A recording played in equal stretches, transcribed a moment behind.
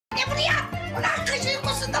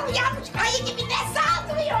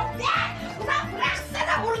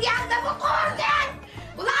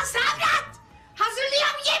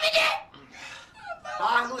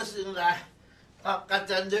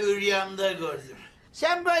Hakikaten de rüyamda gördüm.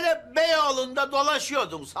 Sen böyle Beyoğlu'nda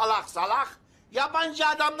dolaşıyordun salak salak. Yabancı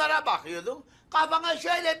adamlara bakıyordun. Kafana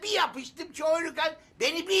şöyle bir yapıştım çoğururken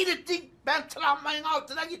beni bir irittin. Ben tramvayın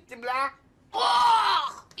altına gittim la.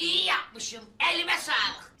 Oh! İyi yapmışım. Elime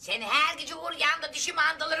sağlık. Seni her gece uğrayanda dişi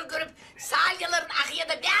mandaları görüp salyaların akıya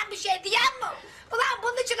da ben bir şey diyem mi? Ulan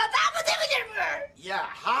bunun için adam mı demilir mi? Ya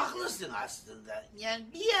haklısın aslında. Yani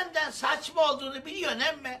bir yandan saçma olduğunu biliyorsun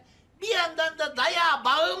ama bir yandan da dayağa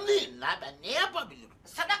bağımlıyım la. Ben ne yapabilirim?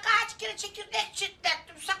 Sana kaç kere çekirdek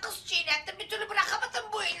çitlettim, sakız çiğnettim, bir türlü bırakamadım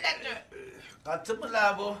bu illeti. Katı mı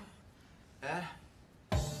la bu? He?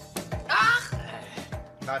 Ah!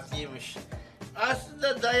 Katıymış.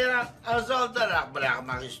 Aslında dayağı azaltarak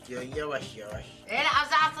bırakmak istiyorsun yavaş yavaş. Öyle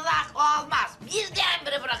azaltılarak olmaz.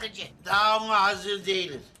 Birdenbire bırakıcı. Daha ona hazır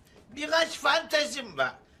değilim. Birkaç fantezim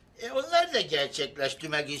var. Onları da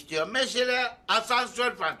gerçekleştirmek istiyorum. Mesela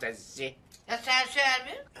asansör fantezisi. Asansör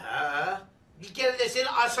mü? Ha, bir kere de seni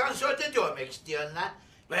asansörde dövmek istiyorsun lan.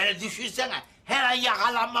 Böyle düşünsene, her an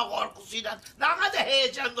yakalanma korkusuyla ne kadar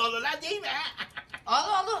heyecanlı olur lan değil mi?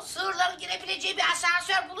 Olur, sığırların girebileceği bir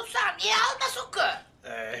asansör bulursam niye almasın ki?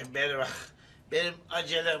 Benim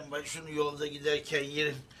acelem var, şunu yolda giderken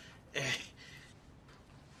yerim.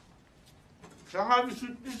 Sana bir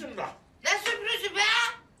sürprizim var. Ne sürprizi be?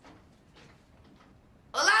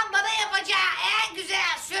 Ulan bana yapacağı en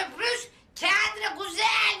güzel sürpriz kendine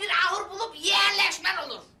güzel bir ahır bulup yerleşmen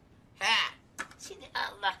olur. He. Şimdi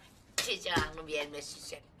Allah cezanı vermesin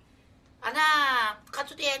seni. Ana,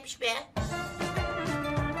 katı değilmiş be.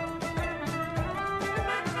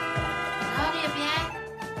 Ne oluyor be?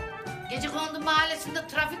 Gecekondu mahallesinde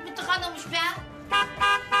trafik mi tıkanıyormuş be?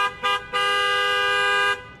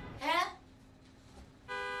 He?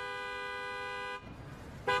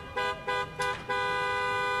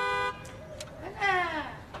 Ana,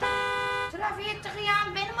 trafiğe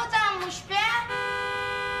tıkayan benim adammış be.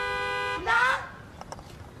 Lan!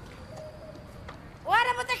 O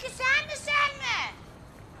arabadaki sen mi sen mi?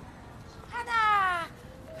 Ana!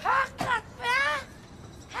 Hakikat be!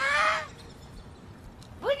 Ha?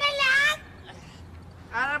 Bu ne lan?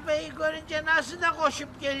 Arabayı görünce nasıl da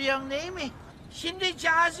koşup geliyorsun değil mi? Şimdi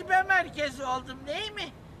cazibe merkezi oldum değil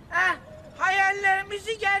mi? Ha?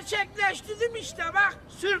 Hayallerimizi gerçekleştirdim işte bak,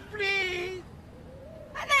 sürpriz.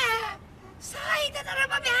 Ana! Sahiden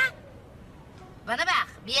araba be! Bana bak,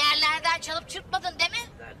 bir yerlerden çalıp çırpmadın değil mi?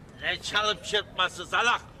 Ne çalıp çırpması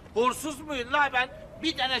salak? Hursuz muyum la ben?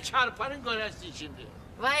 Bir tane çarpanın göresin şimdi.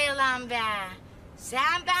 Vay ulan be!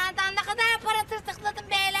 Sen benden ne kadar para tırtıkladın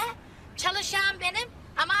böyle? Çalışan benim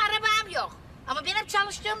ama arabam yok. Ama benim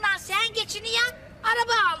çalıştığımdan sen geçiniyorsun,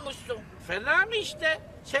 araba almışsın. Fena mı işte?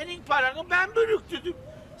 Senin paranı ben bürüktürdüm.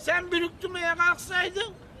 Sen bürüktürmeye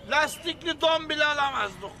kalksaydın lastikli don bile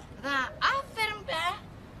alamazdık. Ha, aferin be!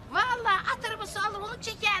 Vallahi at arabası alır onu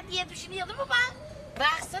çeker diye düşünüyordum ama...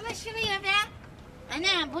 Baksana şuraya be!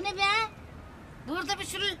 Anam bu ne be? Burada bir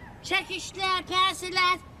sürü çekişler,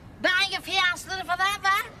 perseler, banyo fayansları falan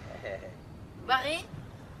var. Bakayım.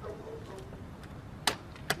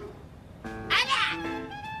 Ana!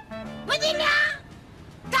 Bu ne ya?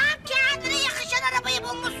 Tam kendine yakışan arabayı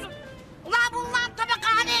bulmuşsun. Ulan bundan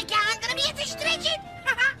tabakhaneye kendini mi yetiştireceksin?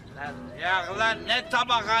 Lan ne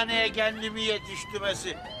tabakhaneye kendimi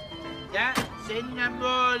yetiştirmesi. Ya seninle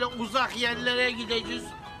böyle uzak yerlere gideceğiz.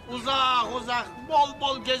 Uzak bol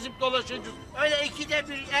bol gezip dolaşacağız. Öyle ikide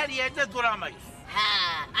bir her yerde duramayız.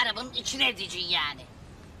 Ha, arabanın içine edeceksin yani.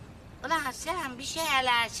 Ulan sen bir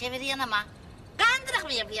şeyler çeviriyorsun ama kandırık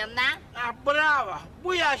mı yapıyorsun lan? Ha, bravo.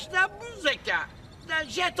 Bu yaşta bu zeka. Lan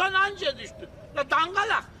jeton anca düştü. La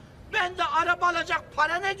dangalak. Ben de araba alacak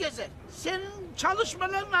para ne gezer. Senin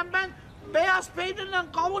çalışmalarınla ben beyaz peynirle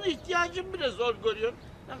kavun ihtiyacım bile zor görüyorum.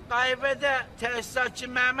 Kaybede tesisatçı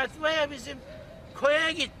Mehmet var ya bizim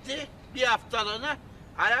köye gitti bir haftalığına.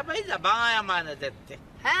 Arabayı da bana emanet etti.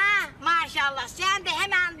 Ha, maşallah sen de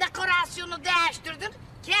hemen dekorasyonu değiştirdin,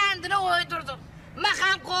 kendine uydurdun.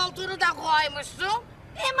 Makam koltuğunu da koymuşsun,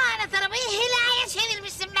 emanet arabayı helaya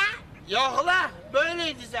çevirmişsin be. Yok la,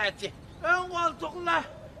 böyleydi zaten. Ön koltukla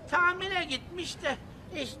tamire gitmiş de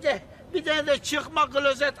işte bir tane de çıkma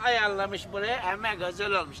klozet ayarlamış buraya. Ama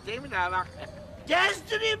güzel olmuş değil mi la bak?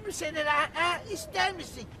 Gezdireyim mi seni la? Ha, ister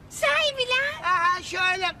misin? Sahibi la. Ha,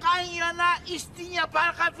 şöyle kanyona, İstinye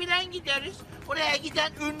Park'a filan gideriz. Buraya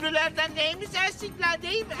giden ünlülerden neyimiz eksikler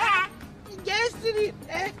değil mi? Ha? Gezdireyim.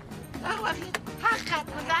 Bak bakayım. Hakikat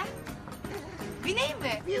mı lan? Bineyim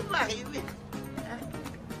mi? Bir bakayım bir.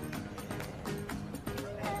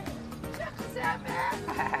 Çok güzel be.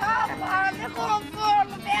 Allah ne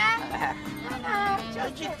konforlu be. Anam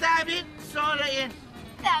çok Çocuk da bin, sonra in.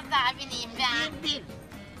 Biraz daha bineyim ben. Bin.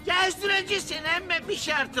 Gezdireceksin ama bir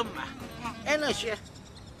şartım var. En aşağı.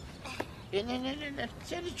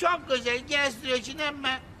 Seni çok güzel gezdireceksin ama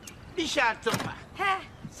bir şartım var. He.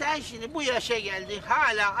 Sen şimdi bu yaşa geldin,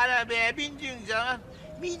 hala arabaya bindiğin zaman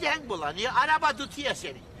miden bulanıyor, araba tutuyor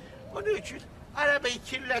seni. Onun için arabayı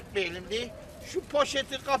kirletmeyelim diye şu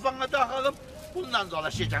poşeti kafana takalım, bundan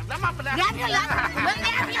dolaşacaksın, tamam mı lan? Ne yapıyorsun lan? Lan ne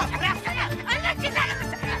yapıyorsun? Bıraksana. Allah cezanı.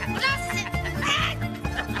 Ulan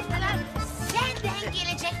senden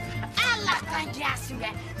gelecek Allah'tan gelsin be.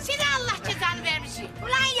 Seni Allah cezanı vermişsin.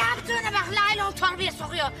 Ulan yaptığına bak, laylon torbaya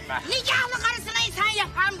sokuyor. Nikahlı karısına insan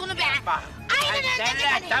yapar bunu be. Bak, Aynen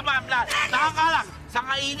öyle. tamam lan, dangalak.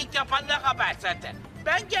 Sana iyilik yapan da kabahat zaten.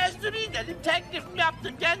 Ben gezdireyim dedim, teklifimi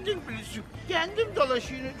yaptım, kendim bilirsin. Kendim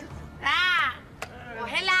dolaşayım. Ha. O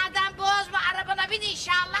heladan bozma, arabana bin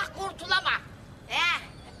inşallah kurtulama.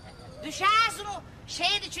 Düşersin o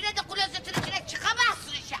şeyin içine de klozetin içine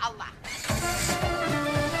çıkamazsın inşallah.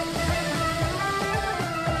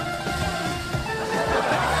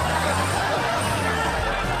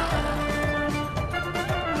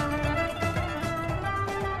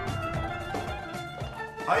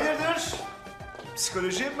 Hayırdır?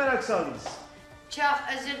 Psikolojiye mi merak saldınız? Çok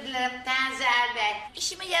özür dilerim Tanzer Bey.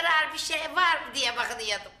 İşime yarar bir şey var mı diye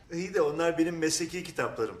bakıyordum. İyi de onlar benim mesleki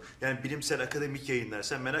kitaplarım. Yani bilimsel akademik yayınlar.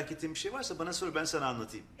 Sen merak ettiğin bir şey varsa bana sor, ben sana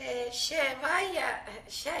anlatayım. Benim şey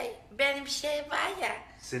var ya.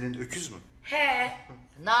 Senin öküz mü? He.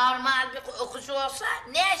 Normal bir okuz olsa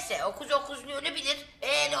neyse okuzluğunu bilir.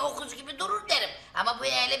 Öyle okuz gibi durur derim. Ama bu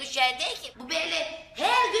öyle bir şey değil ki. Bu böyle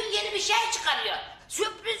her gün yeni bir şey çıkarıyor.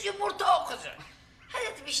 Sürpriz yumurta okuzu. Ha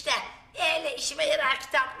dedim işte öyle işime yarar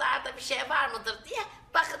kitaplarda bir şey var mıdır diye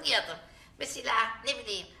bakınıyordum. Mesela ne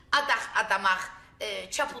bileyim adak adamak,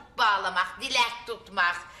 çaput bağlamak, dilek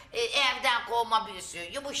tutmak, evden kovma büyüsü,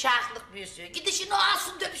 yumuşaklık büyüsü, gidişin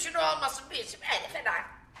olsun dönüşün olmasın büyüsü öyle falan.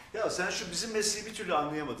 Ya sen şu bizim mesleği bir türlü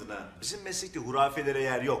anlayamadın ha. Bizim meslekte hurafelere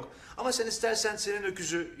yer yok. Ama sen istersen senin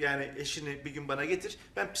öküzü, yani eşini bir gün bana getir.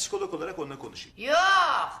 Ben psikolog olarak onunla konuşayım.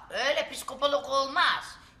 Yok öyle psikolog olmaz.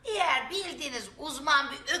 Eğer bildiğiniz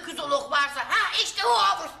uzman bir öküzolog varsa ha işte o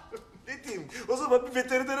olur. Ne diyeyim? O zaman bir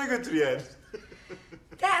veterinere götür yani.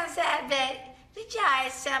 Tanzer Bey rica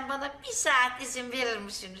etsem bana bir saat izin verir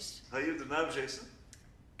misiniz? Hayırdır, ne yapacaksın?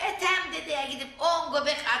 Ethem dedeye gidip 10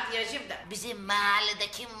 göbek atıyacağım da bizim mahallede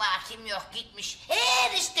kim var kim yok gitmiş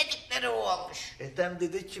her istedikleri o olmuş. Ethem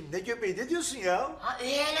dede kim? Ne göbeği? Ne diyorsun ya? Ha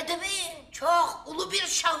öyle demeyin. Çok ulu bir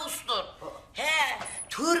şahıstur. He,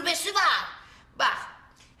 türbesi var. Bak,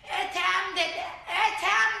 Ethem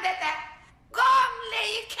dede,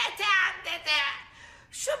 gömleği keten dede.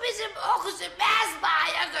 Şu bizim okuzu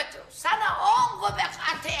mezbahaya götür. Sana 10 göbek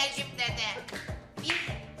atayacağım dede. 1,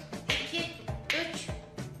 2, 3,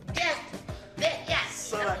 4, 5.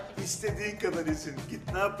 Sana istediğin kadar isim.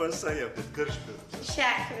 Git ne yaparsan yap. Karışmıyorum.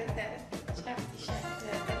 Teşekkür ederim. Çok teşekkür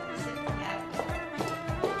ederim.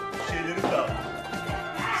 Şeyleri de al.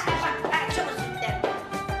 Ben çok özür dilerim.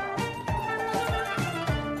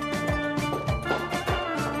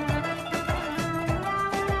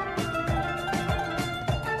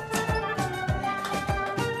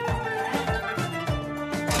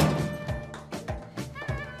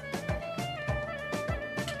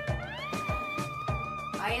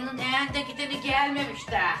 Ayının eğende gideni gelmemiş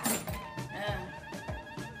daha.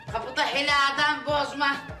 Kapıda heladan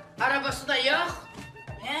bozma arabası da yok.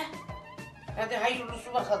 Hadi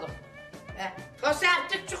hayırlısı bakalım.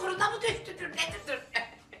 Foseptik çukuruna mı düştüdür nedir?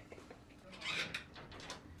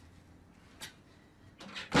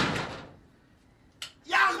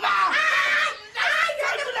 Yakma!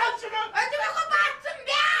 Ödümü koparttın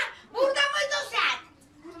be! Burada mıydın sen?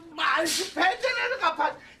 Şu pencereleri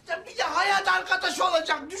kapat. Sen bir de hayat arkadaşı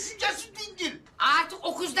olacak, düşüncesi dingil. Artık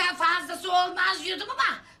okuzdan fazlası olmaz diyordum ama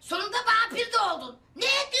sonunda vampir de oldun. Ne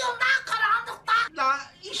ediyorsun lan karanlıkta? La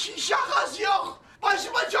işin şakası yok.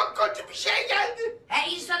 Başıma çok kötü bir şey geldi.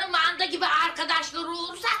 İnsanın manda gibi arkadaşları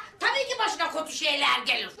olursa tabii ki başına kötü şeyler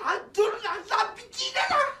gelir. Lan dur lan bir dinle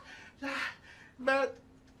lan. Ben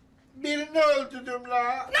birini öldürdüm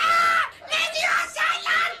la. Ne diyorsun sen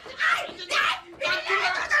lan? Ay ne? Birini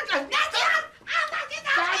öldürdün. Ne diyorsun? Allah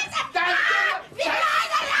cezanı versin. Birini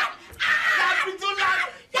öldürdün lan. Lan bir dur lan.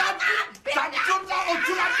 Lan dur lan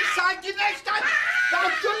otur lan bir sakinleş lan.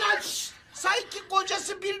 Lan dur lan. Sanki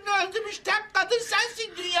kocası birini öldürmüş tek kadın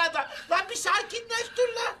sensin dünyada. Lan bir sakinleş dur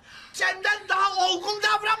lan. Senden daha olgun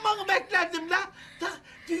davranmanı beklerdim lan.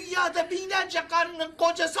 Dünyada binlerce karının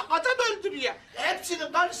kocası adam öldürüyor.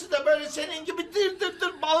 Hepsinin karısı da böyle senin gibi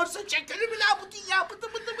dır bağırsa çekilir mi lan bu dünya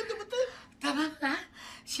bıdı bıdı. Tamam lan.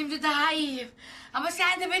 Şimdi daha iyiyim. Ama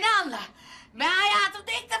sen de beni anla. Ben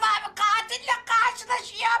hayatımda ilk defa bir katille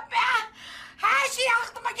karşılaşıyorum be. Her şey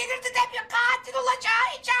aklıma gelirdi de bir katil olacağı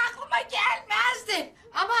hiç aklıma gelmezdi.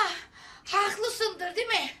 Ama haklısındır değil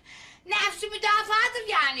mi? Nefsi müdafadır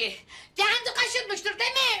yani. Kendi kaşınmıştır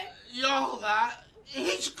değil mi? Yok la,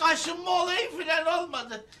 hiç kaşınma olayı falan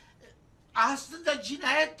olmadı. Aslında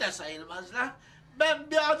cinayet de sayılmaz la.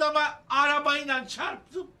 Ben bir adama arabayla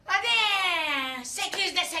çarptım. Hadi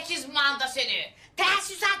 8'de 8 manda seni.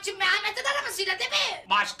 Tesisatçı Mehmet'in arabasıyla değil mi?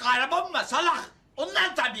 Başka arabam mı salak?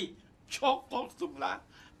 Ondan tabii. Çok korktum la.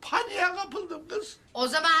 Paniğe kapıldım kız. O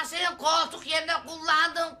zaman senin koltuk yerine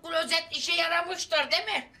kullandığın klozet işe yaramıştır değil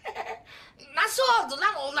mi? Nasıl oldu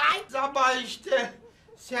lan olay? Sabah işte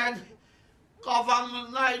sen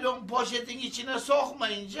kafanı naylon poşetin içine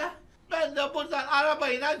sokmayınca ben de buradan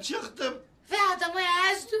arabayla çıktım. Ve adamı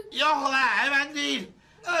ezdin. Yok la hemen değil.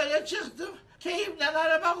 Öyle çıktım. Keyifle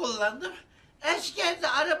araba kullandım. Eskerde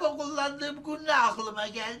araba kullandığım gün ne aklıma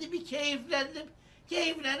geldi. Bir keyiflendim.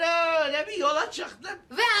 Keyifle öyle bir yola çıktım.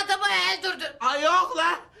 Ve adamı öldürdün. Ay yok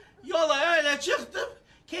la. Yola öyle çıktım.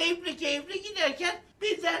 Keyifli keyifli giderken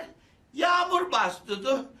birden yağmur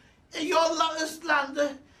bastırdı. Yolla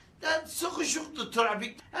ıslandı. Ben sıkışıktı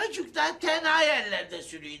trafik. Azıcık tenha yerlerde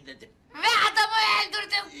süreyim dedim. Ve adamı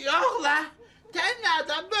öldürdün. Yok la.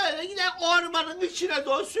 Tenhadan böyle yine ormanın içine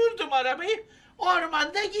doğru sürdüm arabayı.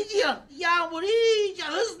 Ormanda gidiyor. Yağmur iyice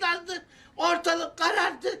hızlandı. Ortalık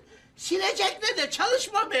karardı. Silecekle de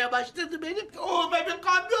çalışmamaya başladı benim. Oğuma bir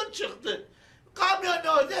kamyon çıktı. Kamyon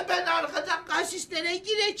orada ben arkadan kasislere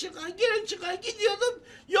gire çıka gidiyordum.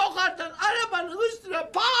 Yukarıdan arabanın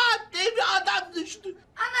üstüne pat diye bir adam düştü.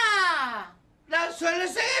 Ana. Lan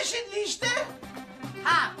söylesene şimdi işte.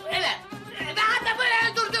 Ha evet. Ve adamı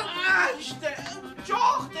öldürdün. İşte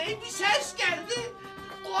çok diye bir ses geldi.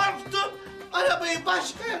 Korktum. Arabayı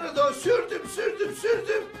başka yana doğru sürdüm.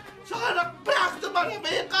 Sonra bıraktım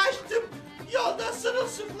arabayı kaçtım. Yolda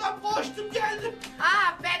sırılsıklam koştum geldim.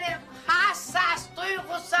 Ha benim hassas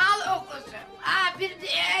duygusal okuzum. Ha birini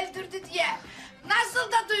öldürdü diye.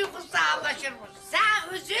 Nasıl da duygusallaşırmış.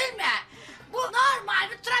 Sen üzülme. Bu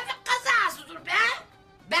normal bir trafik kazasıdır be.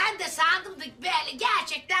 Ben de sandım da böyle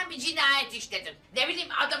gerçekten bir cinayet işledim. Ne bileyim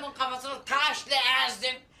adamın kafasını taşla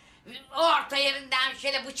ezdin. Orta yerinden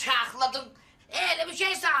şöyle bıçakladın. Öyle bir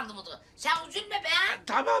şey sandım onu. Sen üzülme be.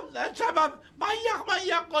 Tamam lan tamam.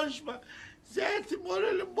 Manyak konuşma. Zaten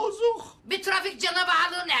moralim bozuk. Bir trafik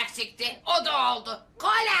canavarlığın eksikti. O da oldu.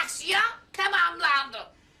 Koleksiyon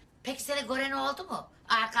tamamlandı. Peki seni gören oldu mu?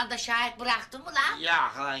 Arkanda şahit bıraktın mı lan?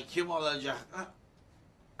 Ya lan kim olacak? Ha?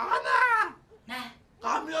 Ana! Ne?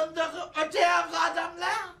 Kamyondaki öte yanki adam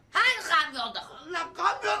lan. Hangi kamyonda? Lan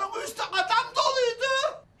kamyonun üstü adam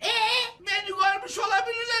doluydu. Beni görmüş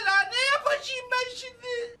olabilirler lan. Ne yapacağım ben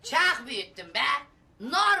şimdi? Çok büyüttün be.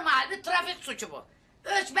 Normal bir trafik suçu bu.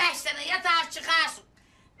 3-5 sene yatar çıkarsın.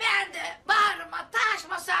 Ben de bağrıma taş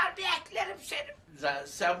basar beklerim seni.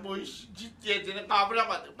 Sen bu iş ciddiyetini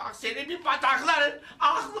kavramadın. Bak seni bir patakların.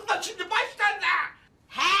 Aklına şimdi baştan da.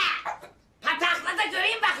 He! Patakla da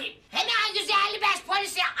göreyim bakayım. Hemen 155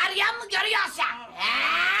 polisi arayan mı görüyorsun sen?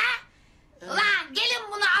 He? Ulan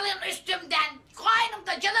gelin bunu alın üstümden.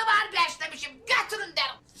 Koynumda canavar beslemişim. Götürün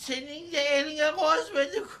derim. Senin de eline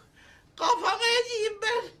kozmedik. Kafana edeyim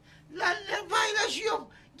ben. Lan ne paylaşıyorum?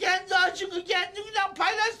 Kendi acını kendinle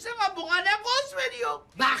paylaşsana. Buna ne koz veriyorsun?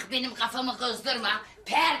 Bak benim kafamı kızdırma.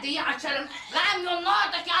 Perdeyi açarım. Kamyonun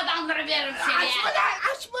oradaki adamları veririm seni.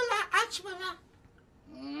 Açma lan.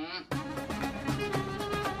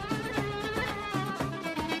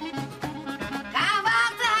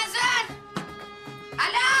 Kahvaltı hazır.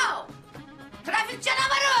 Alo. Trafik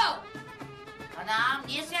canavarı. Anam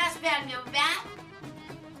niye ses vermiyor bu be?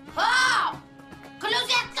 Hop.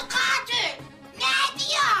 Klozetli katil. Ne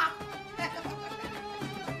diyor?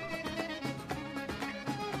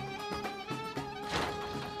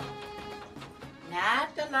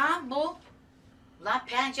 Nerede lan bu? Lan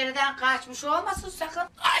pencereden kaçmış olmasın sakın.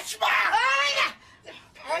 Açma! Öyle.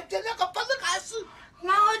 Perdene kapalı kalsın.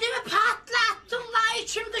 Lan ödümü patlattın lan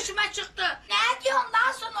içim dışıma çıktı. Ne diyorsun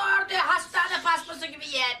lan sen orada hastane paspası gibi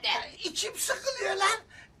yerde? İçim sıkılıyor lan.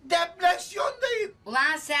 Depresyondayım.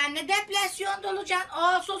 Ulan sen ne depresyonda olacaksın?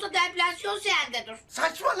 Olsa olsa depresyon sendedir.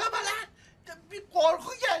 Saçmalama lan. Bir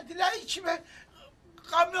korku geldi lan içime.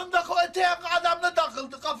 Kamyondaki öte yanki adamla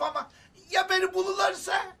takıldı kafama. Ya beni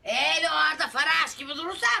bulurlarsa? Öyle orada faraş gibi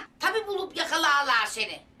durursan tabii bulup yakalarlar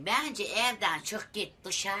seni. Bence evden çık git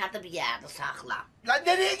dışarıda bir yerde saklan. Lan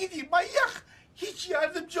nereye gideyim manyak? Hiç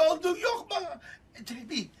yardımcı olduğun yok bana.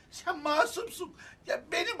 Tabii sen masumsun. Ya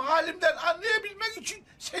benim halimden anlayabilmek için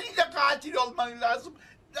senin de katil olman lazım.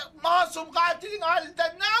 Ya, masum katilin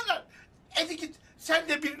halinden ne anlar? Hadi git sen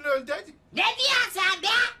de birini öldür hadi. Ne diyorsun sen be?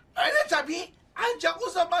 Öyle tabii. Ancak o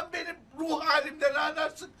zaman benim ruh halimden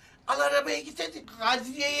anlarsın. Al arabaya git hadi.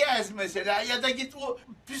 Kadriye'yi ez mesela ya da git o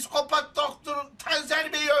psikopat doktor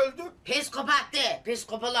Tanzer Bey'i öldür. Psikopat de,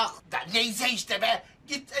 psikolog. Da neyse işte be.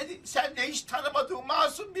 Git hadi sen de hiç tanımadığın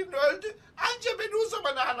masum birini öldü. Anca beni o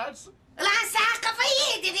zaman anlarsın. Ulan sen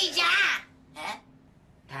kafayı yedireceksin ha. He?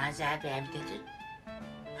 Taze Bey mi dedin?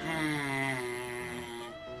 Ha.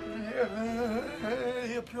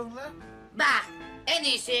 Yapıyorlar. Bak en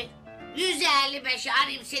iyisi 155'i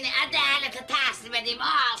arayayım seni adalete teslim edeyim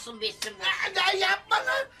o olsun bitsin bu. Da yapma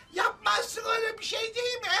lan. Yapmazsın öyle bir şey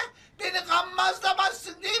değil mi? He? Beni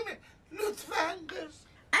gammazlamazsın değil mi? Lütfen kız.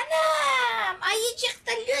 Anam ayıcık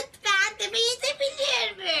da lütfen demeyi de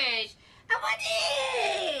bilirmiş.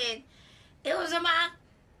 Amanin. O zaman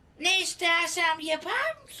ne istersem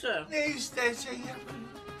yapar mısın? Ne istersen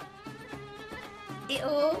yaparım.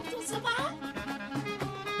 Oldu o zaman.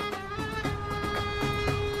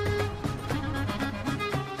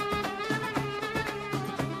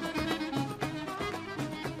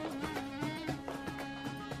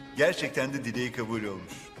 Gerçekten de dileği kabul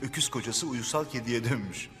olmuş. Öküz kocası uysal kediye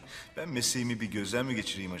dönmüş. Ben mesleğimi bir gözden mi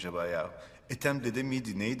geçireyim acaba ya? Ethem dede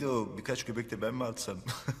miydi? Neydi o? Birkaç göbek de ben mi atsam?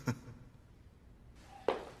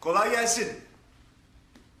 Kolay gelsin.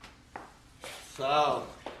 Sağ ol.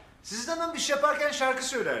 Sizin hanım iş yaparken şarkı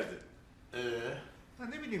söylerdi. Ha,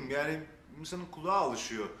 ne bileyim yani insanın kulağa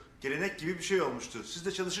alışıyor. Gelenek gibi bir şey olmuştu. Siz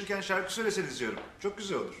de çalışırken şarkı söyleseniz diyorum. Çok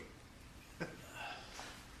güzel olur.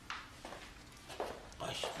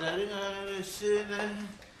 Başların arasına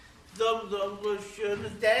dom dom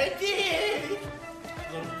kurşunu değdi.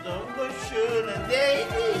 Dom dom kurşunu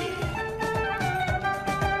değdi.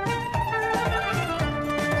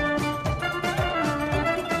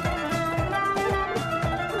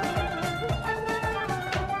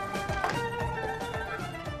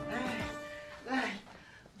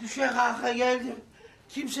 Düşe kalka geldim.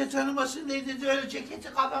 Kimse tanımasın diye dedi öyle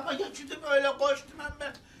ceketi kafama geçirdim öyle koştum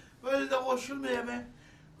ben. Böyle de koşulmuyor ben.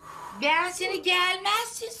 Ben seni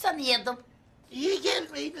gelmezsin sanıyordum. İyi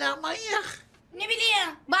gelmeyin lan manyak. Ne bileyim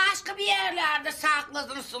başka bir yerlerde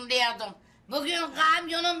sakladınızsın diyordum. Bugün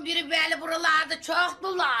kamyonun biri böyle buralarda çok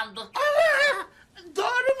dolandı. Ana!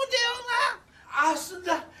 Doğru mu diyorsun ha?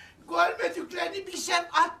 Aslında görmediklerini bilsem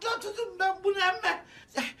atlatırdım ben bunu emme.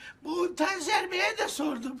 Bu Tanzer Bey'e de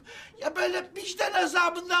sordum. Ya böyle vicdan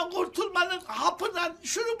azabından kurtulmanın hapından,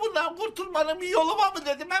 şurubundan kurtulmanın bir yolu var mı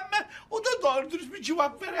dedim emme. O da doğru dürüst bir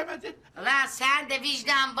cevap veremedi. Ulan sende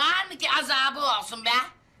vicdan var mı ki azabı olsun be?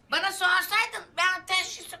 Bana sorsaydın ben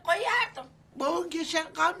teşhisi koyardım. Bu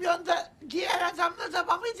geçen kamyonda diğer adamla da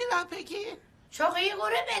bakıydılar peki. Çok iyi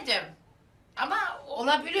göremedim. Ama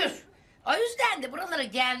olabilir. O yüzden de buralara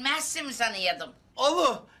gelmezsin mi sanıyordum.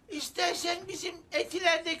 Olur. İstersen bizim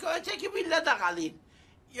Etiler'deki öteki villada kalayım.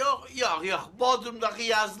 Yok. Bodrum'daki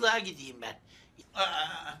yazlığa gideyim ben.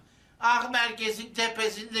 Ah merkezin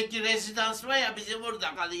tepesindeki rezidans var ya bizim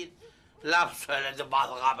orada kalayım. Laf söyledi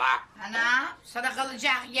balgama. Ana sana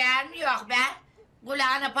kalacak yer mi yok be?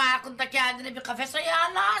 Gülhane Parkı'nda kendine bir kafes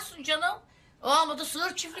ayarlarsın canım. Olmadı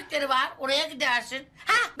sığır çiftlikleri var oraya gidersin.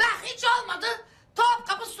 Ha bak hiç olmadı.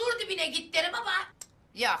 Topkapı sur dibine git derim ama...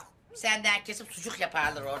 Yok senden kesip sucuk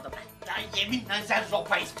yaparlar orada. Ya yeminle sen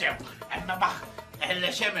sopa istiyorum. Ama bak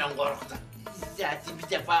elleşemiyorum korkudan. Zaten bir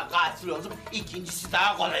defa katil oldum. İkincisi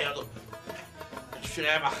daha kolay olur.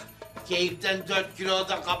 Şuraya bak. Keyiften 4 kilo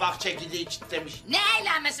da kabak çekirdeği çitlemiş. Ne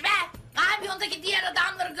eğlenmesi be? Kamyondaki diğer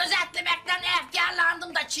adamları gözetlemekten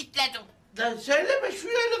efkarlandım da çitledim. Lan söyleme şu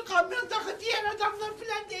yönü kamyondaki diğer adamlar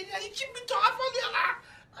falan değil. Ya. İçim bir tuhaf oluyorlar.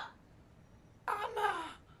 Ama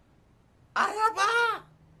araba.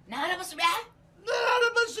 Ne arabası be? Ne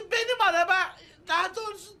arabası? Benim araba. Daha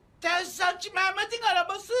doğrusu tesisatçı Mehmet'in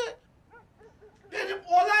arabası. Benim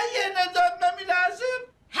olay yerine dönmem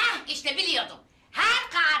lazım. Heh işte biliyordum.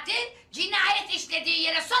 Her katil cinayet işlediği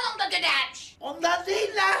yere sonunda dönermiş. Ondan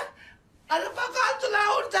değil la. Araba kaldı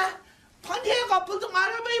la orada. Paniğe kapıldım,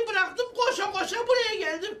 arabayı bıraktım, koşa koşa buraya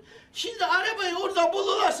geldim. Şimdi arabayı orada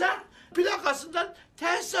bulurlarsa plakasından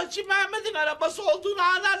tesisatçı Mehmet'in arabası olduğunu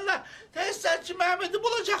anlarlar. Tesisatçı Mehmet'i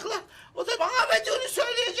bulacaklar. O da bana verdiğini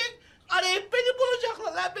söyleyecek. Arayıp beni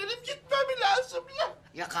bulacaklar la. Benim gitmem lazım la.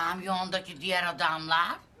 Ya kamyondaki diğer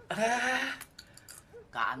adamlar?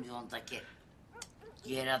 Kamyondaki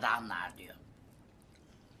diğer adamlar diyor.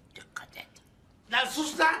 Dikkat et. Lan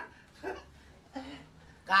sus lan.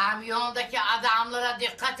 Kamyondaki adamlara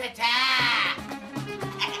dikkat et he.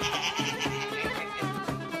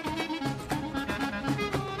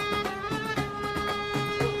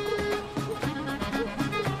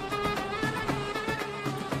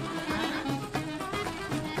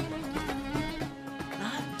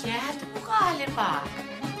 galiba.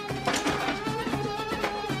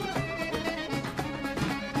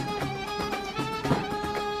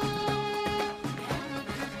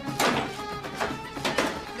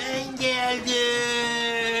 Ben geldim.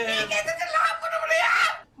 Ne getirdin lan bunu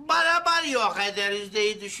buraya? Beraber yok ederiz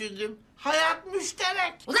diye düşündüm. Hayat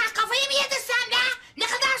müşterek. Ulan kafayı mı yedin sen be? Ne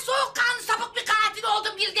kadar soğukkanlı sapık bir katil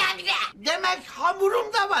oldun birdenbire. Demek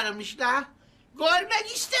hamurumda varmış la.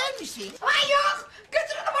 Görmek ister misin? Ay yok.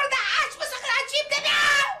 Götür onu burada. Açma sakın, açayım deme.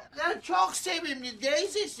 Ya çok sevimli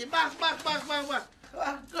teyzesi. Bak. Bak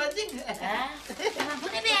gördün mü? Bu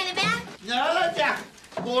ne böyle be? Ne olacak?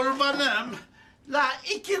 Kurbanım. La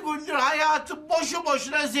 2 gündür hayatı boşu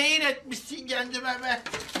boşuna zehir etmişsin kendime be.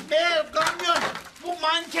 Meğer kamyon bu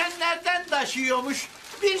mankenlerden taşıyormuş.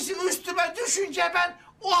 Birisi üstüme düşünce ben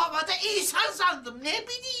o havada insan sandım, ne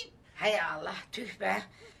bileyim. Hay Allah, tüh be.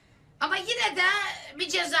 Ama yine de bir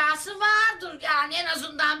cezası vardır yani, en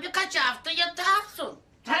azından birkaç hafta yatarsın.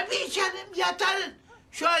 Tabii canım, yatarın.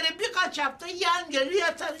 Şöyle birkaç hafta yan geri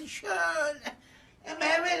yatarın şöyle. Ama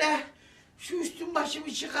evvela şu üstüm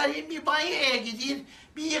başımı çıkarayım, bir banyoya gideyim,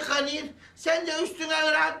 bir yıkanayım. Sen de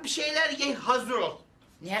üstüne rahat bir şeyler giy, hazır ol.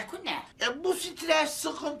 Ne ku ne? Bu stres,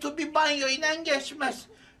 sıkıntı bir banyoyla geçmez.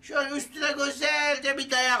 Şöyle üstüne güzelce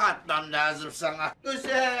bir dayak atmam lazım sana.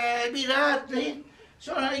 Güzel bir rahatlayın.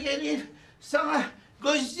 Sonra gelin sana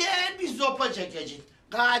güzel bir zopa çekeceğim.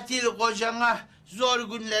 Katil kocana zor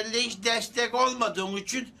günlerinde hiç destek olmadığın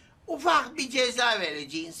için ufak bir ceza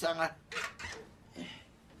vereceğim sana.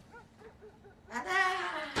 Ana!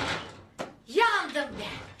 Yandım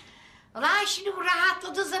ben. Ulan şimdi bu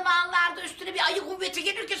rahatladığı zamanlarda üstüne bir ayı kuvveti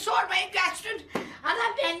gelir ki sormayın geçsin.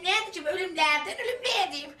 Ana ben ne edeceğim, ölümlerden ölüm ne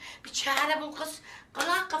edeyim? Bir çare bul kız.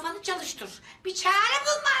 Kalan kafanı çalıştır. Bir çare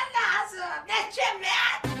bulman lazım. Ne edeceğim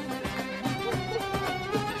lan?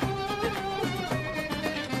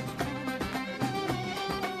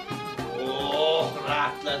 Oh,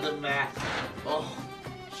 rahatladım be. Oh,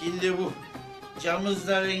 şimdi bu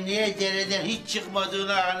camızların niye dereden hiç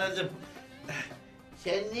çıkmadığını anladım.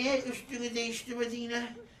 Sen niye üstünü değiştirmedin lan?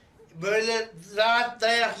 Böyle rahat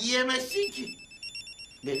dayak yiyemezsin ki.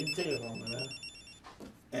 Benim telefonum ha.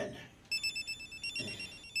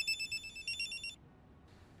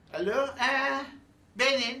 Alo,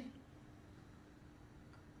 benim.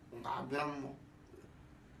 Ben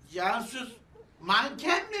Cansuz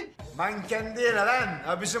manken mi? Manken değil lan.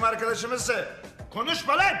 Ha, bizim arkadaşımızı.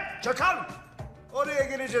 Konuşma lan çakal. Oraya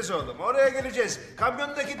geleceğiz oğlum, oraya geleceğiz.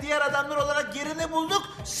 Kamyondaki diğer adamlar olarak yerini bulduk.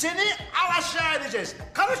 Seni aşağı edeceğiz.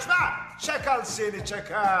 Konuşma. Çakal seni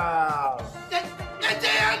çakal. Ne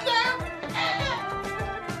diyorsun?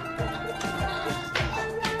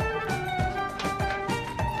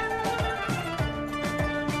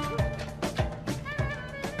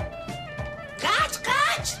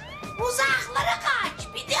 Kaç! Uzaklara kaç!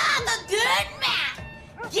 Bir daha da dönme!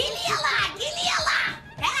 Geliyorlar!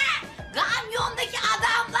 He? Kamyondaki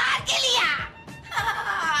adamlar geliyor!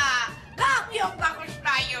 Kamyonda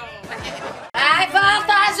kuşlayıyor!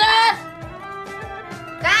 Kahvaltı hazır!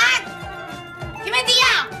 Lan! Kime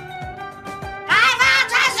diyeyim?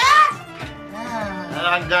 Kahvaltı hazır!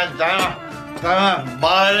 Tamam.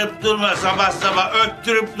 Bağırıp durma sabah sabah,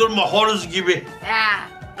 öttürüp durma horoz gibi.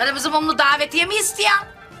 Kırmızı mumlu davetiye mi isteyen?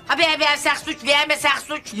 Haber versek suç, vermesek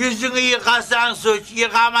suç. Yüzünü yıkasan suç,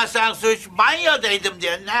 yıkamasan suç. Banyodaydım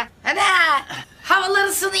diyorsun ha? Ana, havalar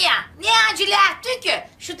ısınıyor. Ne acele ettin ki?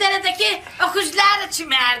 Şu deredeki öküzler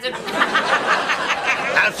çimerdim.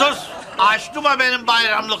 Ya sus! Açtırma benim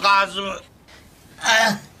bayramlık ağzımı.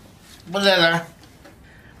 Bu ne lan?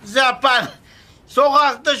 Zapan.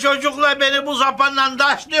 Sokakta çocuklar beni bu zapanla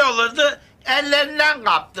taşlıyorlardı. Ellerinden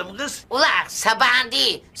kaptım kız. Ulan saban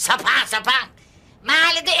değil, sapan.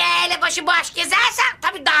 Mahallede öyle başıboş gezersen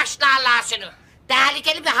tabii daşlarlar seni.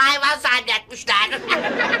 Tehlikeli bir hayvan zannetmişler.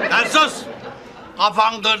 Lan sus!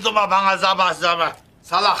 Kafan kırdırma bana sabah.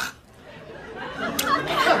 Salak.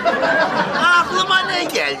 Aklıma ne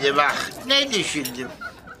geldi bak, ne düşündüm.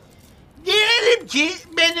 Diyelim ki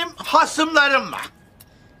benim hasımlarım var.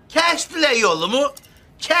 Kestiler yolumu,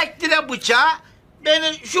 çektiler bıçağı,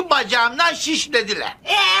 beni şu bacağımdan şişlediler.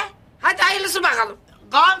 Hadi hayırlısı bakalım.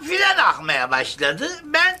 Kan filan akmaya başladı.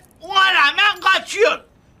 Ben ona rağmen kaçıyorum.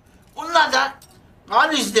 Onlar da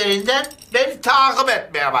kan izlerinden beni takip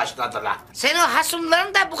etmeye başladılar. Senin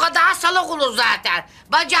hasımların da bu kadar salak olur zaten.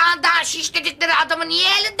 Bacağından şişledikleri adamı niye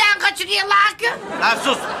elinden kaçırıyorlar ki? Lan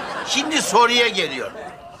sus! Şimdi soruya geliyorum.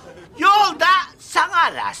 Yolda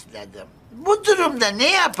sana rastladım. Bu durumda ne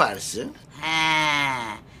yaparsın?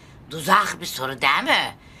 Tuzak bir soru değil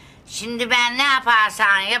mi? Şimdi ben ne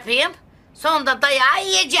yaparsan yapayım, sonunda dayağı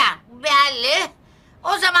yiyeceğim. Belli.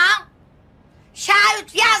 O zaman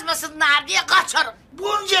yazmasınlar diye kaçarım.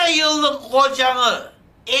 Bunca yıllık kocanı,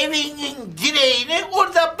 evinin direğini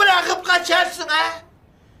orada bırakıp kaçarsın ha?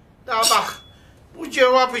 Ya bak, bu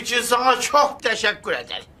cevap için sana çok teşekkür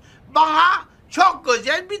ederim. Bana çok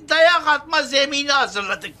güzel bir dayak atma zemini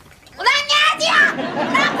hazırladık. Ulan ne diyor?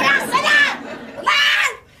 Ulan bıraksana!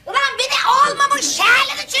 Ulan! Ulan beni olmamış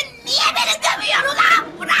şeyler için niye beni dövüyor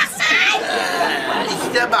ulan? Bıraksana!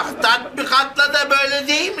 İşte bak, tatbikatla da böyle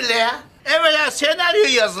değil mi ya? Evvela senaryo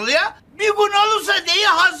yazılıyor, bir gün olursa diye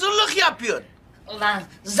hazırlık yapıyorsun. Ulan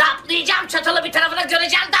zaplayacağım çatalı bir tarafına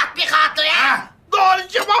göreceğim tatbikatı ya! Ha, doğru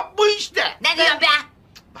cevap bu işte. Ne diyorsun be?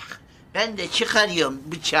 Bak, ben de çıkarıyorum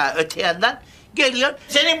bıçağı öte yandan, geliyorum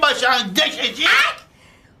senin başını deşeceğim. Ay!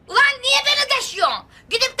 Ulan niye beni deşiyorsun?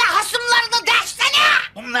 Gidip de hasımlarını deşsene!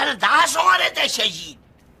 Bunları daha sonra deşeceğim.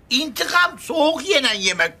 İntikam soğuk yenen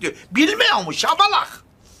yemekti. Bilmiyor musun şabalak?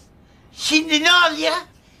 Şimdi ne oluyor?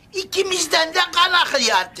 İkimizden de kan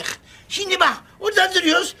akıyor artık. Şimdi bak, orada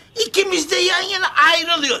duruyoruz. İkimiz de yan yana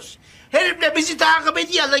ayrılıyoruz. Herifle bizi takip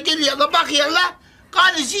ediyorlar, geliyorlar, bakıyorlar.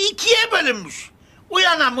 Kanısı ikiye bölünmüş. O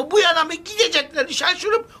yana mı bu yana mı gidecekleri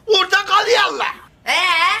şaşırıp orada kalıyorlar.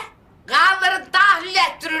 Kanları tahlil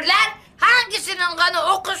ettirirler. Hangisinin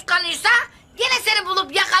kanı o kız kanıysa gene seni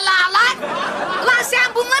bulup yakalarlar. Ulan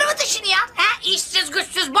sen bunları mı düşünüyorsun? He? İşsiz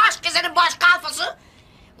güçsüz baş gezenin baş kalfası.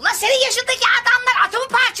 Ulan senin yaşındaki adamlar atomu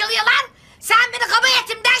parçalıyorlar. Sen beni kaba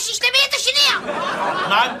etimden şişlemeyi düşünüyorsun.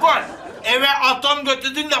 Nankor, eve atom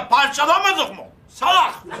götürdün de parçalamadık mı?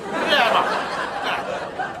 Salak! Buraya bak.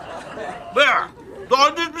 Buraya.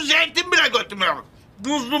 Doğru düz bir zeytin bile götürmüyor.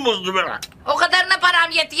 Buzlu muzlu böyle. O kadarına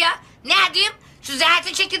param yetiyor. Ne diyeyim? Şu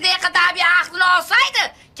zeytin çekirdeğe kadar bir aklın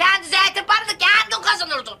olsaydı kendi zeytin paranı kendin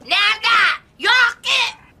kazanırdın. Nerede? Yok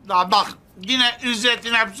ki. Ya bak, yine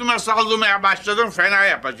İzzet'in hepsime saldırmaya başladım. Fena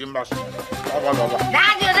yapacağım bak. Baba baba.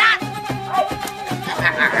 Ne diyor lan?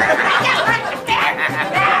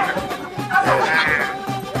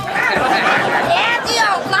 Ne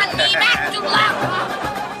diyor lan? Nimet dur lan.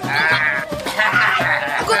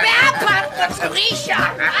 Bu ben parkırsın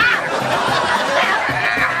inşallah.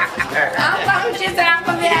 Allah'ım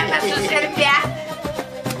cezamı vermesin senin be.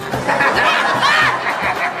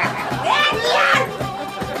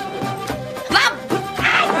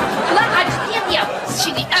 Lan acıtayım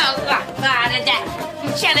şimdi Allah kahretsin.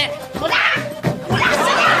 İçeri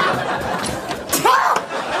bıraksana.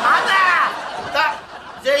 Ana! Da,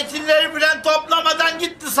 zeytinleri bilen toplamadan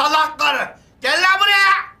gitti salak karı. Gel lan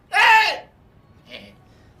buraya. Hey!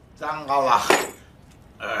 Dangalak.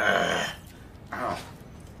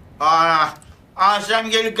 Akşam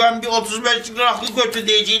gelirken bir 35 liralık götü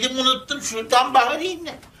diyeceydim, unuttum. Şuradan bakayım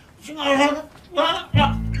da.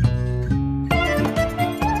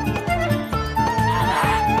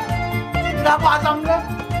 Ne bu adam lan?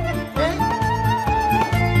 He?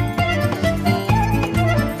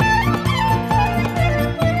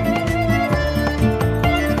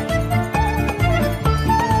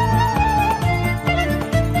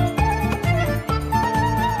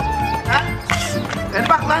 Ha?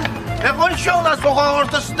 Bak lan, ne konuşuyorsun lan sokağın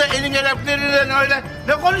ortasında elin eleplerine öyle?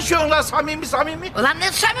 Ne konuşuyorsun lan samimi samimi? Ulan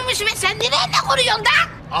ne samimisi be, sen nereye ne koruyorsun da?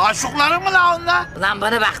 Aşıkların mı lan onlar? Ulan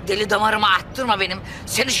bana bak, deli damarımı arttırma benim.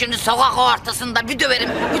 Seni şimdi sokak ortasında bir döverim.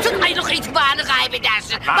 Bütün aylık itibarını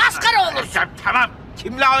kaybedersin. Maskara olursun. Tamam.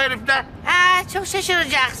 Kim la o herifler? Ha, çok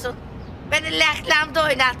şaşıracaksın. Beni reklamda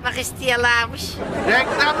oynatmak istiyorlarmış.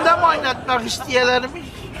 Reklamda mı oynatmak istiyorlarmış?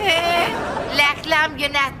 Reklam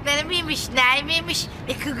yönetmeni miymiş, ne miymiş?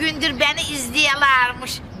 2 gündür beni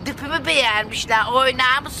izliyorlarmış. Düpümü beğenmişler,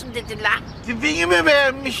 oynar mısın dediler. Tipini mi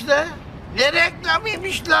beğenmişler? Ne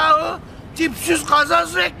reklamıymış la o? Tipsiz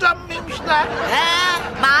kazaz reklam mıymış la?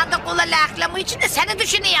 Manda kola reklamı için de seni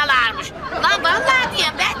düşünüyorlarmış. Lan vallahi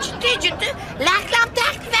diyeyim, ben ciddi reklam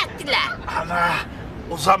teklif ettiler. Ana,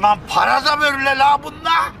 o zaman para da verirler la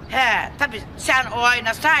bunlar. Tabii sen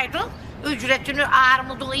oynasaydın ücretini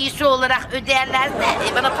armudun iyisi olarak öderler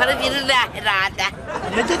de bana para verirler herhalde.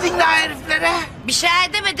 Ne dedin la heriflere? Bir şey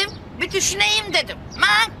demedim, bir düşüneyim dedim.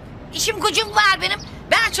 Man, işim gücüm var benim.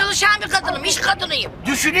 Ben çalışan bir kadınım, iş kadınıyım.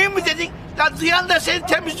 Düşüneyim mi dedin? Lan duyan da seni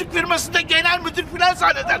temizlik firmasında genel müdür falan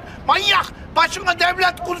zanneder. Manyak! Başına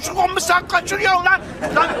devlet kuruşu konmuş, sen kaçırıyorsun lan.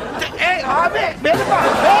 Lan abi benim bak.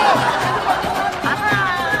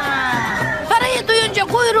 Ana! Parayı duyunca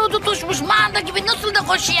kuyruğu tutuşmuş manda gibi nasıl da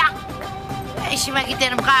koşuyor. İşime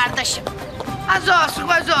giderim kardeşim. Az olsun,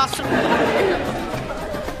 az olsun.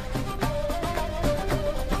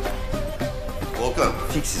 Volkan,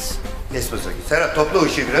 fiksiz. Nesmasaki. Serhat, topla o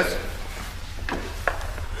ışığı biraz.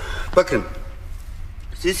 Bakın,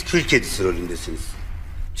 siz kül kedisi rolündesiniz.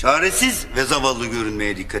 Çaresiz ve zavallı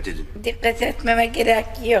görünmeye dikkat edin. Dikkat etmeme gerek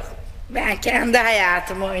yok. Ben kendi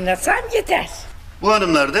hayatımı oynasam yeter. Bu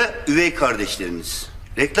hanımlar da üvey kardeşleriniz.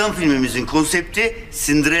 Reklam filmimizin konsepti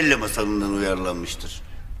Cinderella masalından uyarlanmıştır.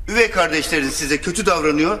 Üvey kardeşleriniz size kötü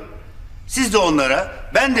davranıyor. Siz de onlara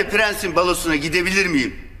ben de prensin balosuna gidebilir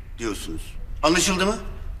miyim diyorsunuz. Anlaşıldı mı?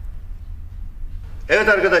 Evet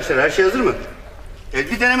arkadaşlar, her şey hazır mı?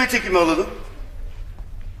 Evet, bir deneme çekimi alalım.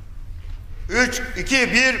 3,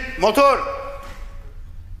 2, 1, motor!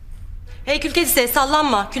 Hey kül kedisi,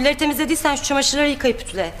 sallanma. Külleri temizlediysen şu çamaşırları yıkayıp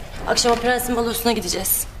ütüle. Akşama prensin balosuna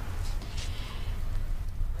gideceğiz.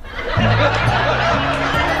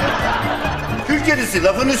 Kül kedisi,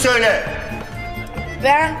 lafını söyle.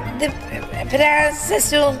 Ben de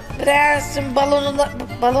prensin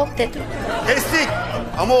balon dedim. Kestik.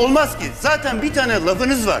 Ama olmaz ki. Zaten bir tane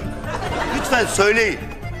lafınız var. Lütfen söyleyin.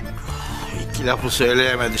 İki lafı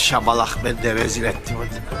söyleyemedi şabalak, ben de rezil ettim onu.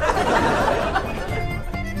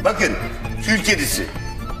 Bakın, kül kedisi.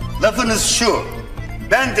 Lafınız şu.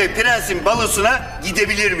 Ben de prensin balosuna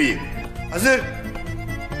gidebilir miyim? Hazır.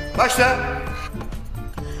 Başla.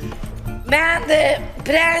 Ben de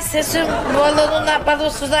prensesin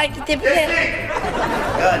balosuna gidebilirim. Kestik.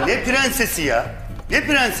 Ya ne prensesi ya? Ne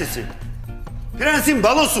prensesi? Prensin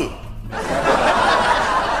balosu.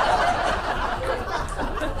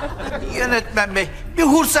 Yönetmen bey, bir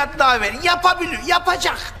fırsat daha verin. Yapabilir,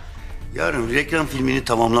 yapacak. Yarın reklam filmini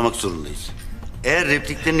tamamlamak zorundayız. Eğer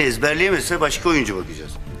repliklerini ezberleyemezse başka oyuncu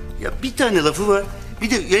bakacağız. Ya bir tane lafı var.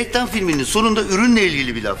 Bir de reklam filminin sonunda ürünle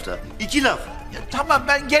ilgili bir lafta. 2 laf. Ya tamam,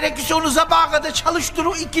 ben gerekirse onu sabaha kadar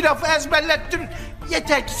çalıştırırım, iki lafı ezberlettiririm.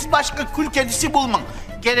 Yeter ki siz başka kül kedisi bulman.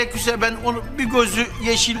 Gerekirse ben onu bir gözü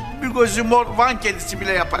yeşil, bir gözü mor Van kedisi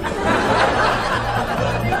bile yaparım.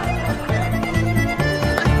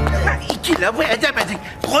 İki lafı edemedin.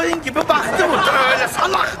 Koyun gibi baktı burada öyle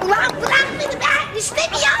salak. Ulan bırak beni, ben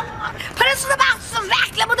istemiyorum. Parasına baksın,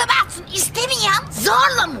 reklamına baksın. İstemiyorum.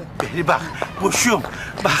 Zorla mı? Beni bak, kuşum,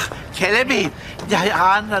 bak kelebeğim.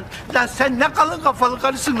 Lan sen ne kalın kafalı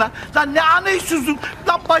karısın lan. Lan ne anayışsızsın.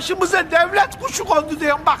 Lan başımıza devlet kuşu kondu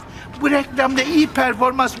diyorum bak. Bu reklamda iyi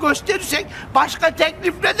performans gösterirsek başka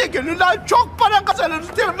teklifle de gelir lan. Çok para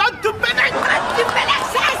kazanırız diyorum lan tümbelek. Tümbelek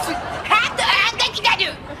sensin. Hem de önde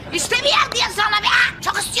gidelim. İstemiyorum diye sana be.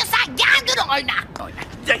 Çok istiyorsan gel durun oyna.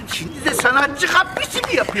 Ya şimdi de sanatçı kapısı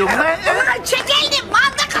mı yapıyorum lan? Ulan çek elini,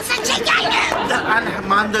 manda kasa çek elini. Anne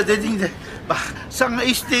manda dedin de bak sana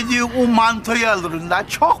istediğin o mantoyu alırım lan.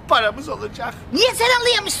 Çok paramız olacak. Niye sen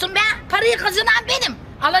alıyormuşsun be? Parayı kazanan benim.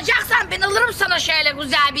 Alacaksan ben alırım sana şöyle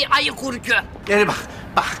güzel bir ayı kurku. Gel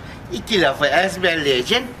bak iki lafı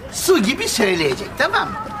ezberleyeceksin, su gibi söyleyeceksin, tamam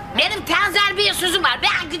mı? Benim tenzer bir sözüm var.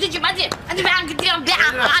 Ben gideceğim hadi. Hadi ben gidiyorum.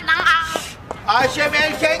 Ayşem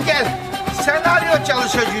erken gel. Senaryo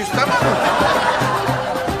çalışacağız, tamam mı?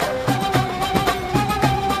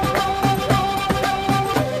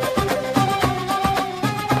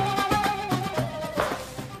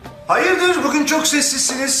 Hayırdır bugün çok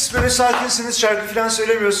sessizsiniz, böyle sakinsiniz, şarkı falan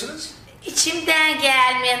söylemiyorsunuz. İçimden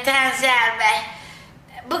gelmiyor Tenzer Bey.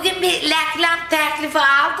 Bugün bir reklam teklifi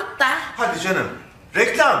aldım da. Hadi canım.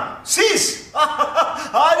 Reklam. Siz.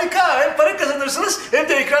 Harika. Hem para kazanırsınız hem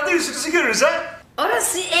de ekranda yüzünüzü görürüz ha.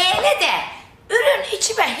 Orası öyle de ürün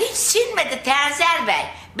içime hiç sinmedi Tenzer Bey.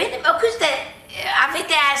 Benim öküz de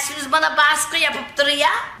affedersiniz bana baskı yapıp duruyor.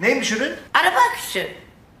 Neymiş ürün? Araba aküsü.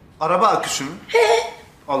 Araba aküsü mü? He.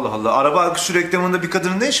 Allah Allah. Araba aküsü reklamında bir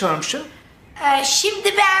kadının ne işi varmış canım?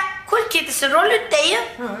 Şimdi ben kul kedisi rolündeyim.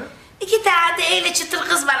 İki tane de öyle çıtır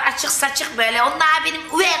kız var açık saçık böyle. Onlar benim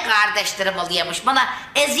üvey kardeşlerim oluyormuş. Bana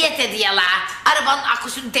eziyet ediyorlar. Arabanın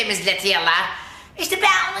aküsünü temizletiyorlar. İşte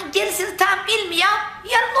ben onun gerisini tam bilmiyorum.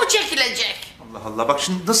 Yarın o çekilecek. Allah Allah. Bak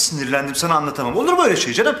şimdi nasıl sinirlendim sana anlatamam. Olur mu öyle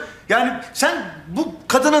şey canım? Yani sen bu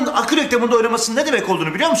kadının akü reklamında oynamasının ne demek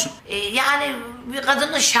olduğunu biliyor musun? Yani bir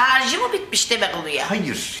kadının şarjı mı bitmiş demek oluyor?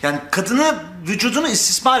 Hayır. Yani kadını, vücudunu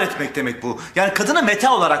istismar etmek demek bu. Yani kadını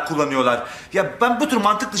meta olarak kullanıyorlar. Ya ben bu tür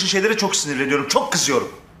mantık dışı şeylere çok sinirleniyorum. Çok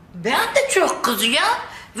kızıyorum. Ben de çok kızıyorum.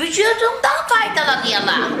 Vücudumdan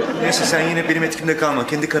faydalanıyorlar. Neyse sen yine benim etkimde kalma.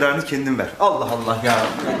 Kendi kararını kendin ver. Allah Allah ya.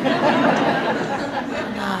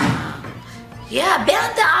 Ya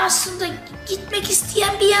ben de aslında gitmek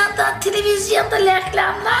isteyen bir yandan televizyonda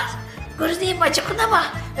reklamlar görüneyim açıkın ama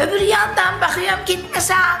öbür yandan bakıyorum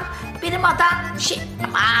gitmesen benim adam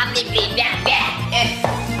aman ne bileyim ben be.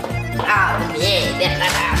 Ne kadar.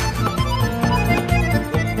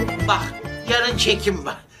 Bak yarın çekim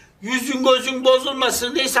var. Yüzün gözün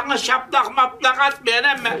bozulmasın diye sana şaplak maplak atmayan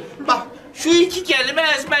ama. Bak şu iki kelime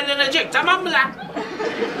ezberlenecek, tamam mı lan?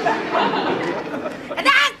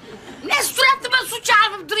 Lan Ne suratıma su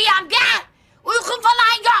çarpıp duruyorsun be? Uykum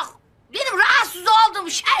falan yok. Benim rahatsız olduğum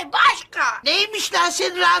şey başka. Neymiş lan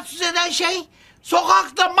seni rahatsız eden şey?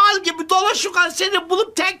 Sokakta mal gibi dolaşırken seni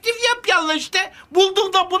bulup teklif yapıyorlar işte.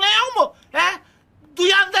 Buldun da bu ne yok mu? He?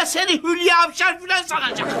 Duyan da seni Hülya Avşar filan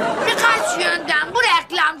sanacak. Birkaç yönden bu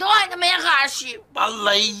reklamda oynamaya karşıyım.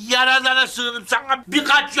 Vallahi yaradana sığınıp sana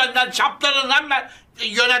birkaç yönden çaplarım lan ben.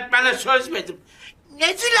 Yönetmene söz verdim.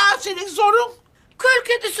 Nedir lan senin sorun? Kül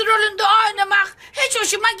kedisi rolünde oynamak hiç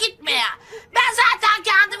hoşuma gitmiyor. Ben zaten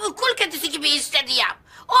kendimi kül kedisi gibi hissediyorum.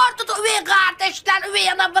 Orada da üvey kardeşler,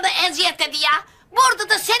 üvey ana bana eziyet ediyor. Burada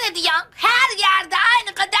da sen ediyorsun. Her yerde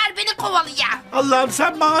aynı kader beni kovalıyor. Allah'ım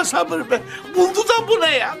sen bana sabır ver. Buldu da bu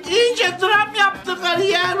ne ya? İyice dram yaptı karı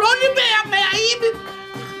ya. Rolü beğenmeye iyi mi?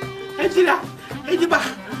 Hadi lan. Hadi bak.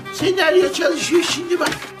 Senaryo çalışıyor şimdi bak.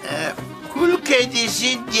 Kul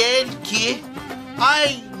kedisi der ki...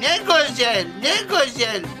 Ay ne güzel, ne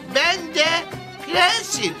güzel. Ben de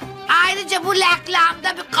prensim. Ayrıca bu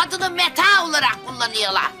reklamda bir kadını meta olarak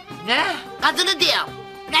kullanıyorlar. Ne? Kadını diyorum.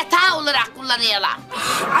 Meta olarak kullanıyorlar.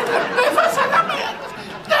 Nefes alamıyorum.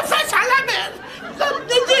 Nefes alamıyorum. Lan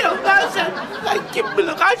ne diyorsun lan sen? Lan kim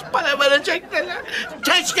bilir kaç para verecekler lan?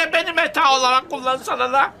 Keşke beni meta olarak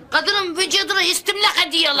kullansana lan. Kadının vücudunu istimlak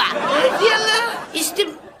ediyorlar. Ne diyorlar?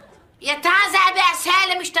 Taze ben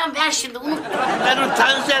söylemiştim ben şimdi unuttum. Ben o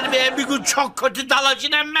Tanzer Bey'e bir gün çok kötü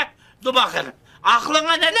dalacın emme. Dur bakalım.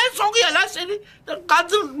 Aklına neler sokuyor lan senin?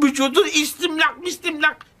 Kadın vücudun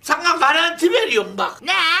istimlak. Sana garanti veriyorum bak.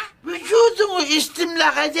 Ne? Vücudunu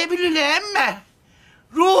istimlak edebilirler emme.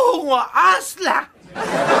 Ruhunu asla.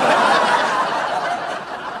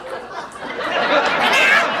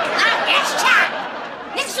 Lan eşek!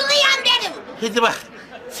 Ne sunuyorsun benim? Hadi bak.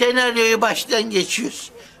 Senaryoyu baştan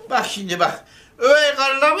geçiyoruz. Bak şimdi bak. Öyle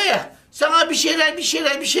karılama ya. Sana bir şeyler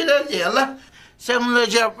diyor lan. Sen onlara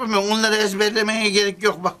cevap vermiyorsun. Onları ezberlemeye gerek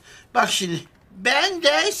yok bak. Bak şimdi. Ben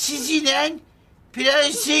de sizinle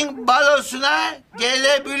prensin balosuna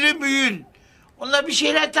gelebilir miyim? Onlar bir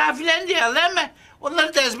şeyler tafilen diyorlar ama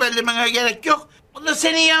onları da ezberlemene gerek yok. Onlar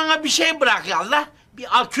senin yanına bir şey bırakıyorlar.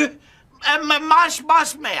 Bir akü. Ama marş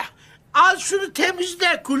basmaya. Al şunu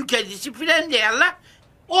temizle kul kedisi filan diyorlar.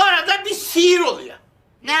 O arada bir sihir oluyor.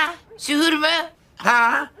 Ne? Sühür mü?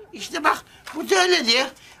 Ha işte bak bu da öyle diyor.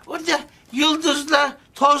 Orada yıldızla,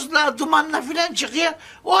 tozla, dumanla filan çıkıyor.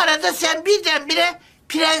 O arada sen birdenbire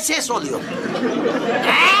prenses oluyorsun.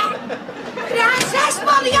 He? Prenses mi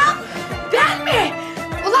oluyor? Ben mi?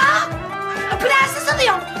 Ulan prenses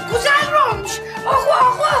oluyorum. Güzel mi olmuş?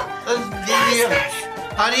 Oku. Diyor.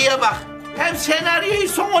 Hariye bak. Hem senaryoyu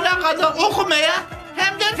sonuna kadar okumaya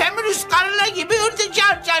hem de feminist karılar gibi orada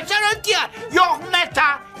car ötüyor. Yok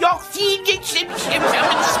meta, yok sihirci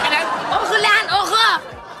feminist falan. Oku lan oku.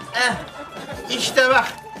 İşte bak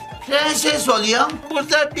prenses oluyorsun.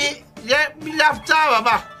 Burada bir laf daha var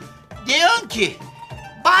bak. Diyorsun ki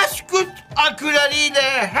baskut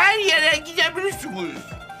akülleriyle her yere gidebilirsiniz.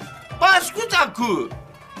 Baskut akü.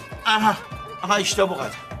 Aha işte bu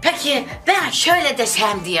kadar. Peki ben şöyle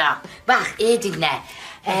desem diyor. Bak iyi dinle.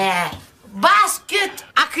 Basküt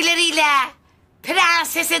aküleriyle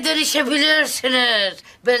prensese dönüşebilirsiniz.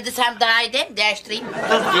 Böyle desem daha iyi değil mi? Değiştireyim.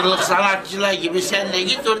 40 yıllık sanatçılar gibi sen de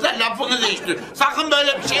git orada lafını değiştir. Sakın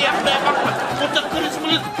böyle bir şey yapmaya bakma. Burada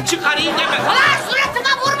krizmini çıkarayım deme. Ulan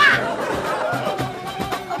suratıma vurma.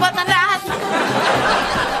 Bana rahat.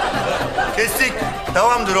 Kestik.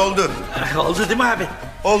 Tamamdır oldu. Oldu değil mi abi?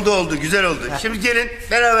 Oldu güzel oldu. Şimdi gelin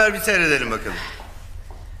beraber bir seyredelim bakalım.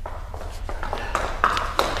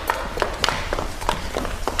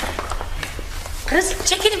 Kız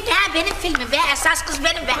çekilin ya benim filmim be. Esas kız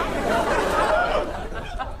benim be.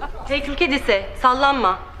 Hey kül kedisi,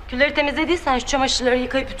 sallanma. Külleri temizlediysen şu çamaşırları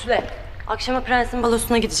yıkayıp ütüle. Akşama prensin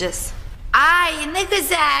balosuna gideceğiz. Ay ne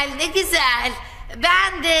güzel.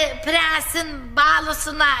 Ben de prensin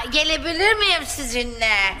balosuna gelebilir miyim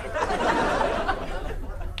sizinle?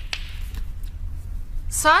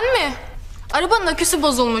 Sen mi? Arabanın aküsü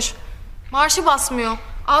bozulmuş. Marşı basmıyor.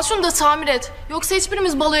 Al şunu da tamir et. Yoksa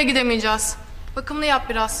hiçbirimiz baloya gidemeyeceğiz. Bakımlı yap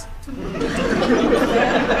biraz.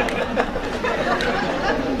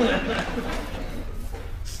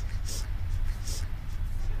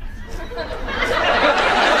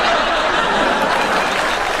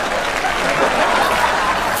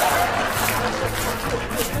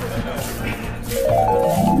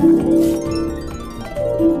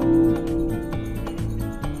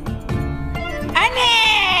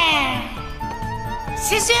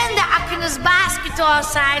 Sizin de akınız basküt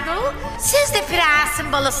olsaydı, siz de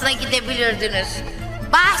prensin balosuna gidebilirdiniz.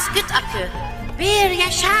 Basküt akü, bir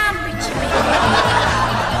yaşam biçimi.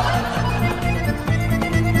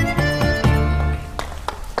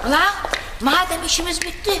 Lan madem işimiz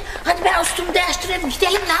bitti, hadi ben üstümü değiştirelim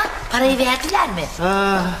gidelim lan. Parayı verdiler mi?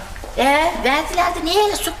 Verdiler de niye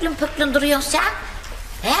öyle süklüm püklüm duruyorsun sen?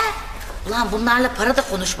 He? Ulan bunlarla para da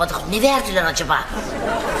konuşmadık. Ne verdiler acaba?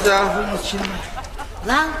 Zarfın içinde.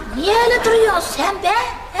 Lan niye öyle duruyorsun sen be?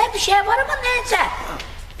 He, bir şey var mı neyse?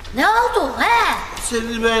 Ne oldu he?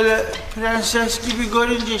 Seni böyle prenses gibi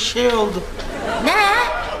görünce şey oldu. Ne?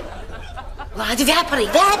 Ulan hadi ver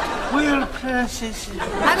parayı ver. Buyur prensesim.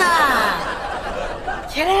 Ana!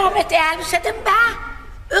 Keramet elbisedim be.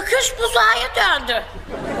 Öküz buzağa döndü.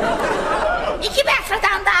 2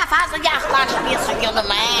 metreden daha fazla yaklaşmıyorsun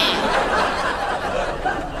yanıma he.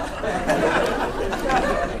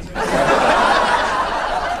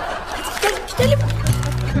 Hadi gidelim.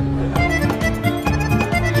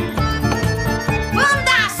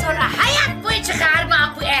 Bundan sonra hayat boyu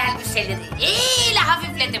çıkarmam bu elbiseleri. İyiyle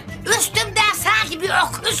hafifledim. Üstümden sanki bir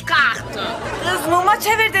öküz kalktı. Kız muma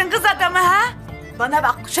çevirdin kız adamı ha? Bana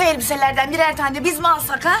bak şu elbiselerden birer tane biz mi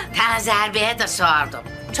alsak ha? Tazer Bey'e de sordum.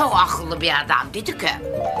 Çok akıllı bir adam dedi ki.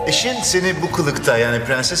 Eşin seni bu kılıkta yani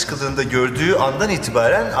prenses kılığında gördüğü andan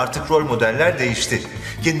itibaren artık rol modeller değişti.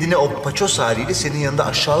 Kendini o paçoz haliyle senin yanında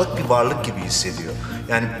aşağılık bir varlık gibi hissediyor.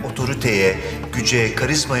 Yani otoriteye, güce,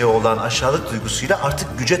 karizmaya olan aşağılık duygusuyla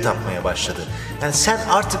artık güce tapmaya başladı. Yani sen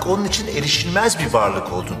artık onun için erişilmez bir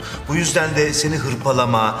varlık oldun. Bu yüzden de seni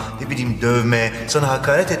hırpalama, ne bileyim dövme, sana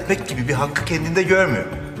hakaret etmek gibi bir hakkı kendinde görmüyor.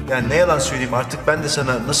 Yani ne yalan söyleyeyim artık ben de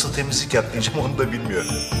sana nasıl temizlik yap diyeceğim onu da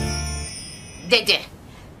bilmiyorum. Dedi.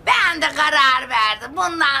 Ben de karar verdim.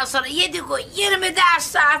 Bundan sonra 7 gün 24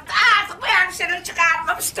 saat artık bu elbiseleri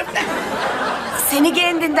çıkarmam üstümden. Seni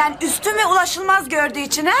kendinden üstü mü ulaşılmaz gördüğü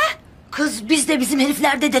için ha? Kız biz de bizim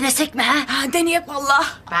heriflerde denesek mi ha? Ha deneyip valla.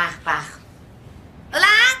 Bak.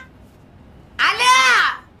 Ulan!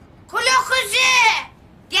 Alo! Kulu kuzu!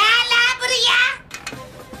 Gel lan buraya!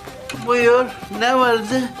 Buyur, ne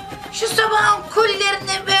vardı? Şu sabahın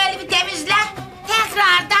kullerini böyle bir temizle.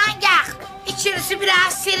 Tekrardan yak. İçerisi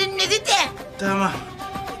biraz serinledi de. Tamam.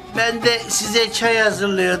 Ben de size çay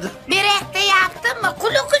hazırlıyordum. Börek de yaptın mı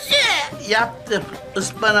kulu kuzu? Yaptım,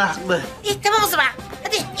 ıspanaklı. İyi tamam o zaman.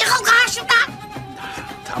 Hadi yıkıl karşımdan.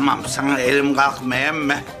 Tamam, sana elim kalkmaya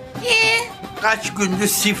ama kaç gündür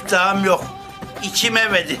siftahım yok. İçim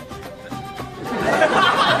emedi.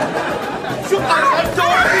 Şu kadar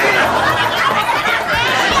doğru.